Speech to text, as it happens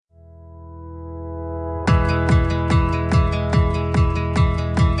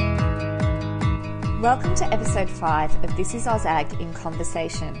Welcome to episode 5 of This is AusAg in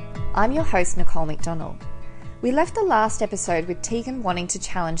Conversation. I'm your host, Nicole McDonald. We left the last episode with Tegan wanting to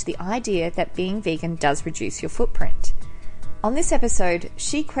challenge the idea that being vegan does reduce your footprint. On this episode,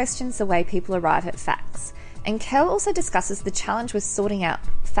 she questions the way people arrive at facts, and Kel also discusses the challenge with sorting out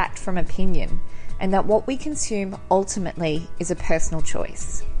fact from opinion, and that what we consume ultimately is a personal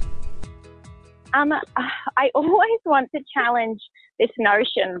choice. I always want to challenge this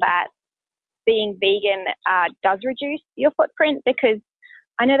notion that being vegan does reduce your footprint, because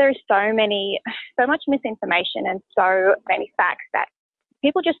I know there is so much misinformation and so many facts that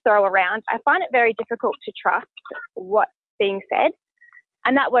people just throw around. I find it very difficult to trust what's being said,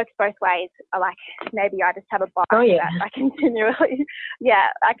 and that works both ways. Like, maybe I just have a bias that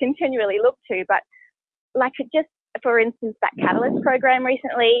I continually look to. But like, just for instance, that Catalyst program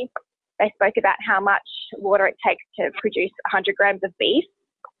recently, they spoke about how much water it takes to produce 100 grams of beef.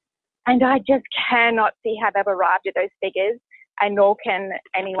 And I just cannot see how they've arrived at those figures, and nor can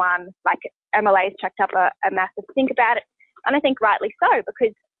anyone. Like, MLA's chucked up a massive think about it, and I think rightly so,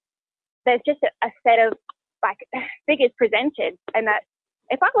 because there's just a set of like figures presented, and that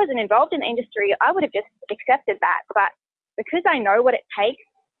if I wasn't involved in the industry, I would have just accepted that. But because I know what it takes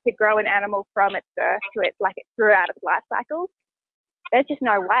to grow an animal from its birth to its throughout its life cycle, there's just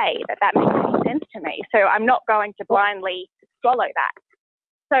no way that makes any sense to me. So I'm not going to blindly swallow that.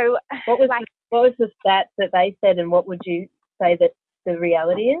 So what was the stats that they said, and what would you say that the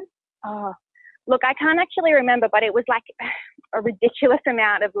reality is? Oh, look, I can't actually remember, but it was like a ridiculous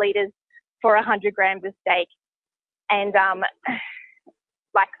amount of litres for 100 grams of steak. And I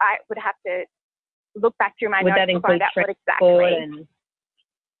would have to look back through my notes to find out what exactly. And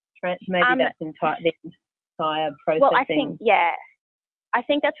maybe that's the entire processing. Well, I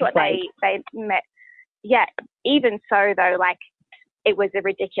think that's what they met. Yeah, even so though, it was a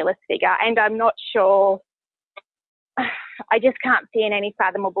ridiculous figure, and I'm not sure. I just can't see in any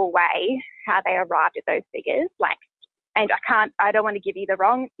fathomable way how they arrived at those figures. And I don't want to give you the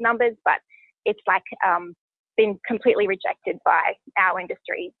wrong numbers, but it's been completely rejected by our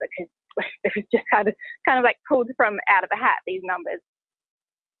industry, because it was just kind of pulled from out of a hat, these numbers.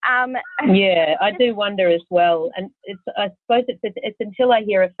 Yeah, I do wonder as well, and I suppose it's until I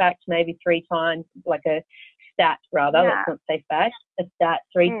hear a fact maybe 3 times, like a stat rather, let's not say fact, a stat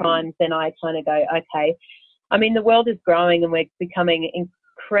 3 times, then I kind of go, okay. I mean, the world is growing and we're becoming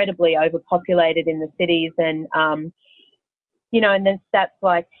incredibly overpopulated in the cities, and and then stats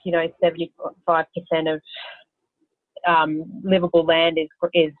like 75% of livable land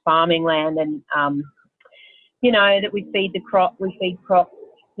is farming land, and that we feed crops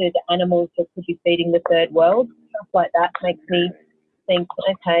to the animals that could be feeding the third world. Stuff like that makes me think,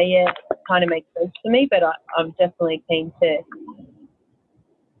 okay, yeah, it kind of makes sense to me, but I'm definitely keen to hear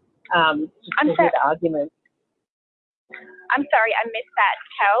the argument. I'm sorry, I missed that,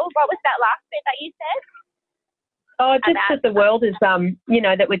 Kel. What was that last bit that you said? Oh, just that the world is,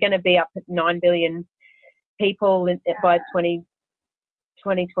 that we're going to be up at 9 billion people by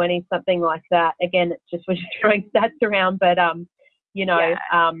 2020, something like that. Again, we're just throwing stats around, but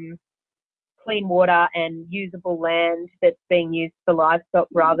clean water and usable land that's being used for livestock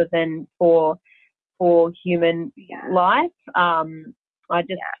rather than for human life. I'd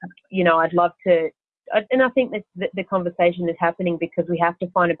love to, and I think the conversation is happening because we have to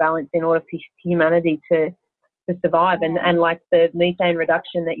find a balance in order for humanity to survive. And like the methane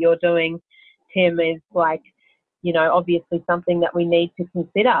reduction that you're doing, Tim, is obviously something that we need to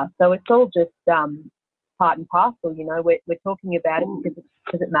consider. So it's all just part and parcel. We're talking about it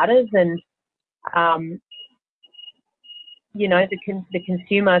because it matters, and the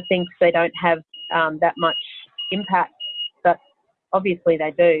consumer thinks they don't have that much impact, but obviously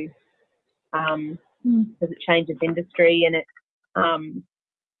they do, because it changes industry, and it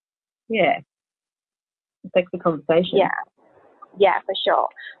affects the conversation. Yeah, for sure.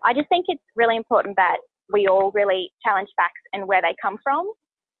 I just think it's really important that we all really challenge facts and where they come from.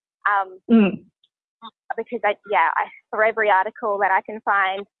 Because for every article that I can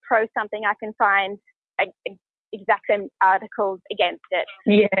find pro something, I can find exact same articles against it.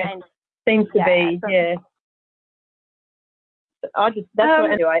 Yeah, and seems to be. That's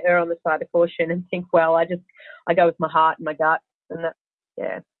what I do. I err on the side of caution and think, well, I go with my heart and my gut, and that,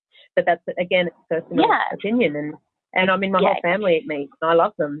 But that's, again, it's personal opinion, and I mean, my whole family eat meat, and I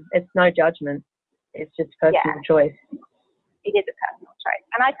love them. It's no judgment. It's just personal choice. It is a personal choice,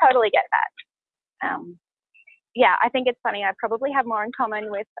 and I totally get that. I think it's funny. I probably have more in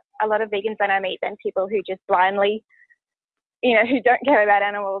common with a lot of vegans I know meat than people who just blindly, who don't care about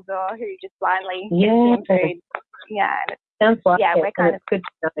animals, or who just blindly consume food. Sounds like we're kind of good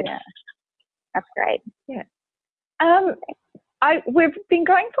to know. That's great. Yeah. We've been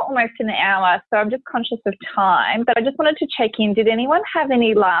going for almost an hour, so I'm just conscious of time, but I just wanted to check in. Did anyone have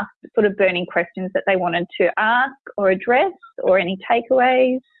any last sort of burning questions that they wanted to ask or address, or any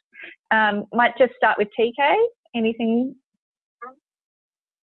takeaways? Might just start with TK. Anything?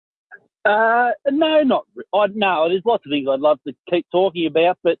 No, not. No, there's lots of things I'd love to keep talking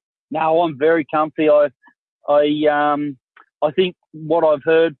about, but no, I'm very comfy. I think what I've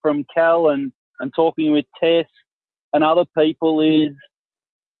heard from Kel and talking with Tess and other people is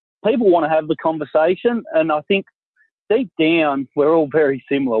people want to have the conversation, and I think deep down we're all very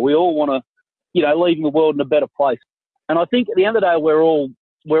similar. We all want to, leaving the world in a better place. And I think at the end of the day we're all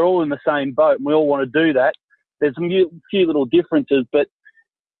in the same boat, and we all want to do that. There's a few little differences, but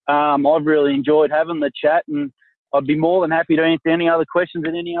I've really enjoyed having the chat, and I'd be more than happy to answer any other questions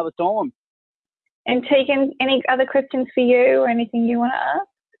at any other time. And Tegan, any other questions for you or anything you want to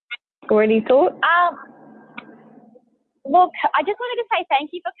ask or any thoughts? Look, I just wanted to say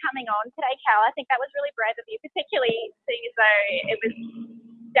thank you for coming on today, Cal. I think that was really brave of you, particularly seeing as though it was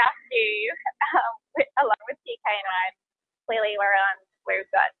just you along with TK and I. Clearly we've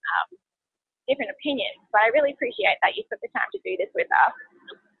got different opinions, but I really appreciate that you took the time to do this with us.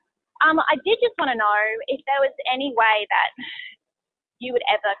 I did just want to know if there was any way that you would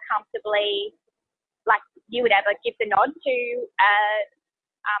ever comfortably, give the nod to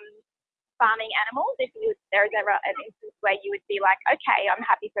farming animals, if there is ever an instance where you would be like, okay, I'm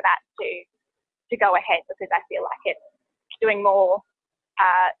happy for that to go ahead, because I feel like it's doing more,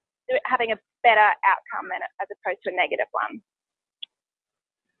 having a better outcome as opposed to a negative one.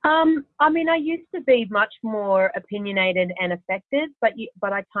 I mean, I used to be much more opinionated and affected, but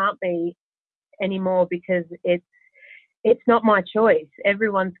I can't be anymore, because it's not my choice.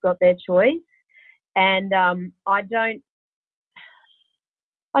 Everyone's got their choice, and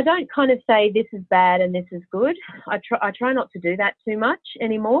I don't kind of say this is bad and this is good. I try not to do that too much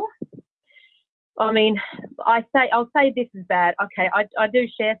anymore. I mean, I'll say this is bad. Okay, I do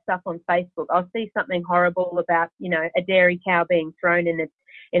share stuff on Facebook. I'll see something horrible about, a dairy cow being thrown in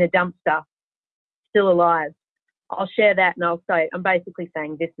a dumpster, still alive. I'll share that, and I'll say, I'm basically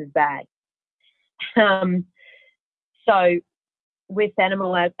saying this is bad. So with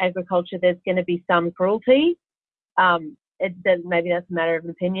animal agriculture, there's going to be some cruelty. Maybe that's a matter of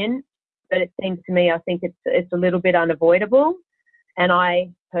opinion, but it seems to me, I think it's a little bit unavoidable, and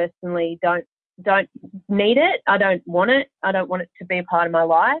I personally don't need it. I don't want it. I don't want it to be a part of my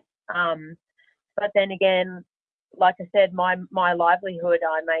life. But then again, like I said, my livelihood,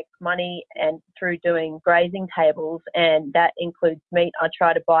 I make money and through doing grazing tables, and that includes meat. I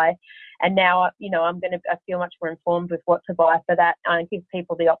try to buy, and now I feel much more informed with what to buy for that. I give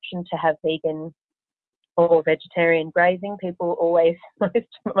people the option to have vegan or vegetarian grazing. People always,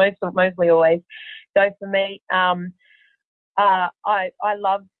 mostly always go for meat. I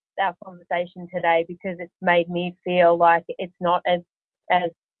love our conversation today, because it's made me feel like it's not as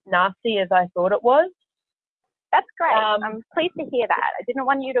nasty as I thought it was. That's great. I'm pleased to hear that. I didn't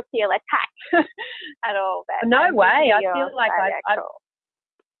want you to feel attacked at all. No way. I feel like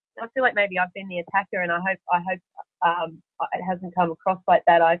I feel like maybe I've been the attacker, and I hope it hasn't come across like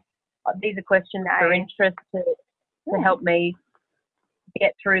that. These are questions for interest to help me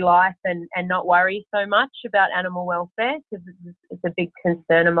get through life and not worry so much about animal welfare, because it's a big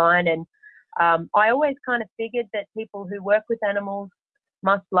concern of mine. And I always kind of figured that people who work with animals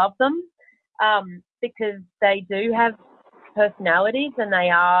must love them, because they do have personalities, and they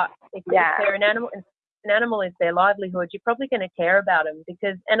are, if they're an animal is their livelihood, you're probably going to care about them,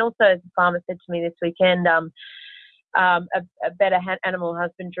 because, and also as the farmer said to me this weekend, a better animal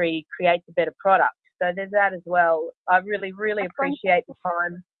husbandry creates a better product. So there's that as well. I really, really appreciate the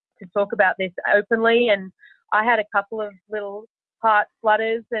time to talk about this openly. And I had a couple of little heart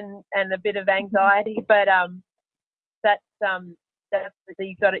flutters and a bit of anxiety, but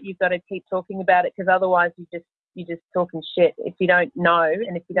you've got to keep talking about it, because otherwise you're just talking shit if you don't know,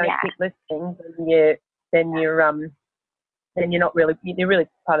 and if you don't keep listening, then you're not really, you're really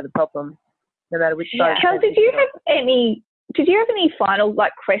part of the problem, no matter which side. Kel, did you have any final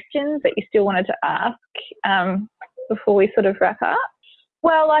questions that you still wanted to ask before we sort of wrap up?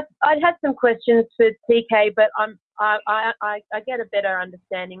 Well, I'd had some questions for TK, but I get a better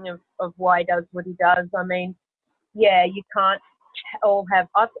understanding of why he does what he does. I mean, you can't all have.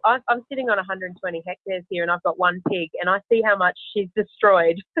 I'm sitting on 120 hectares here, and I've got one pig, and I see how much she's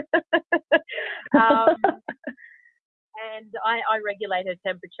destroyed. And I regulate her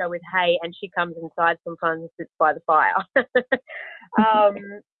temperature with hay, and she comes inside sometimes and sits by the fire.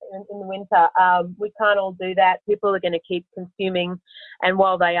 in the winter. We can't all do that. People are going to keep consuming, and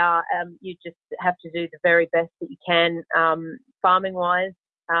while they are, you just have to do the very best that you can, farming-wise,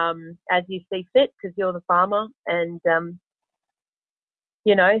 as you see fit, because you're the farmer. And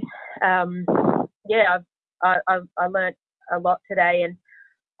I learnt a lot today,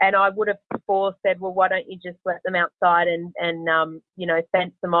 and I would have before said, well, why don't you just let them outside and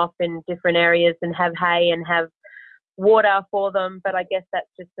fence them off in different areas and have hay and have water for them, but I guess that's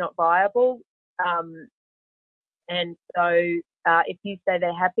just not viable. And so if you say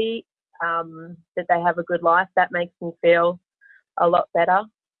they're happy, that they have a good life, that makes me feel a lot better.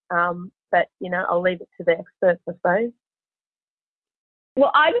 But, I'll leave it to the experts, I suppose.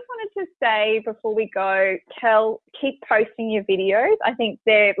 Well, I just wanted to say before we go, Kel, keep posting your videos. I think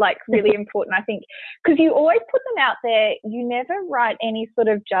they're really important. I think because you always put them out there, you never write any sort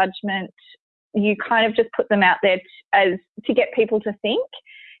of judgment. You kind of just put them out there to get people to think.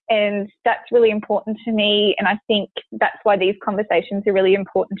 And that's really important to me. And I think that's why these conversations are really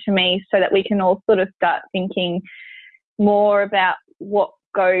important to me, so that we can all sort of start thinking more about what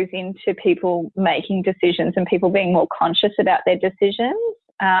goes into people making decisions and people being more conscious about their decisions.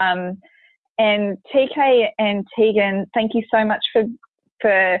 And TK and Tegan, thank you so much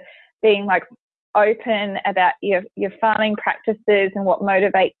for being open about your farming practices and what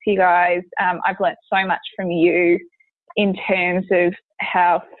motivates you guys. I've learnt so much from you in terms of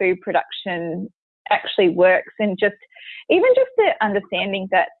how food production actually works, and just the understanding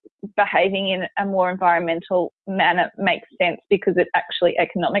that behaving in a more environmental manner makes sense because it actually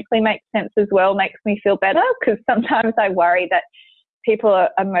economically makes sense as well, makes me feel better, because sometimes I worry that people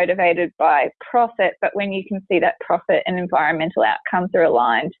are motivated by profit, but when you can see that profit and environmental outcomes are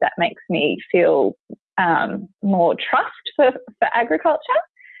aligned, that makes me feel more trust for agriculture.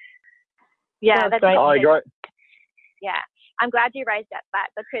 Yeah, that's great. I agree. Yeah, I'm glad you raised that,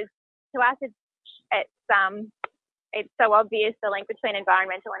 because to us it's so obvious, the link between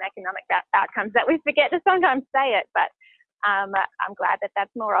environmental and economic outcomes, that we forget to sometimes say it. But I'm glad that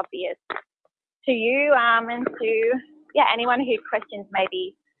that's more obvious to you, and to anyone who questions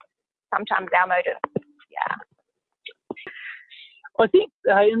maybe sometimes our motive. Yeah. I think,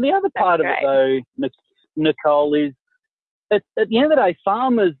 and the other part of it though, Nicole, is at the end of the day,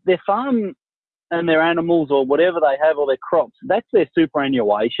 farmers, their farm and their animals or whatever they have, or their crops, that's their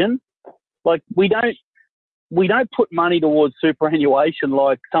superannuation. We don't put money towards superannuation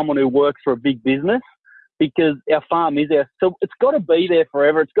like someone who works for a big business, because our farm is so it's got to be there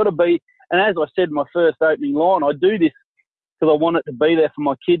forever. It's got to be, and as I said in my first opening line, I do this because I want it to be there for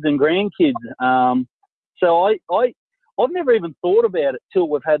my kids and grandkids. So I've never even thought about it till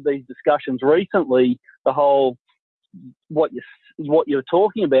we've had these discussions recently, the whole what you're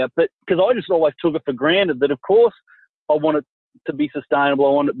talking about, but because I just always took it for granted that, of course, I want it to be sustainable,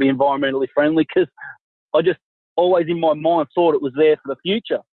 I want it to be environmentally friendly, because I just always in my mind thought it was there for the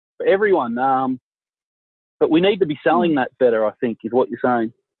future for everyone. But we need to be selling that better, I think, is what you're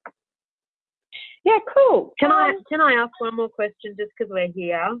saying. Yeah, cool. Can I ask one more question just because we're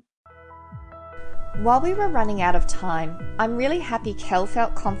here? While we were running out of time, I'm really happy Kel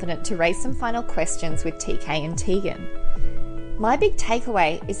felt confident to raise some final questions with TK and Tegan. My big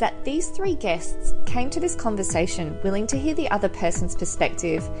takeaway is that these three guests came to this conversation willing to hear the other person's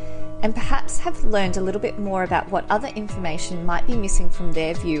perspective and perhaps have learned a little bit more about what other information might be missing from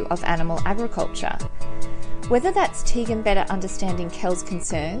their view of animal agriculture. Whether that's Tegan better understanding Kel's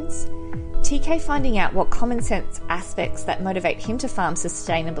concerns, TK finding out what common sense aspects that motivate him to farm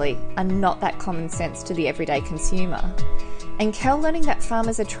sustainably are not that common sense to the everyday consumer, and Kel learning that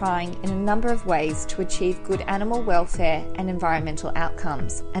farmers are trying in a number of ways to achieve good animal welfare and environmental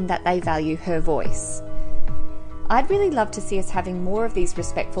outcomes, and that they value her voice. I'd really love to see us having more of these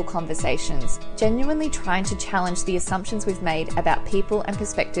respectful conversations, genuinely trying to challenge the assumptions we've made about people and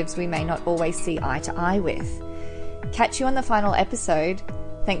perspectives we may not always see eye to eye with. Catch you on the final episode.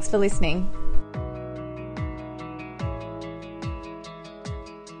 Thanks for listening.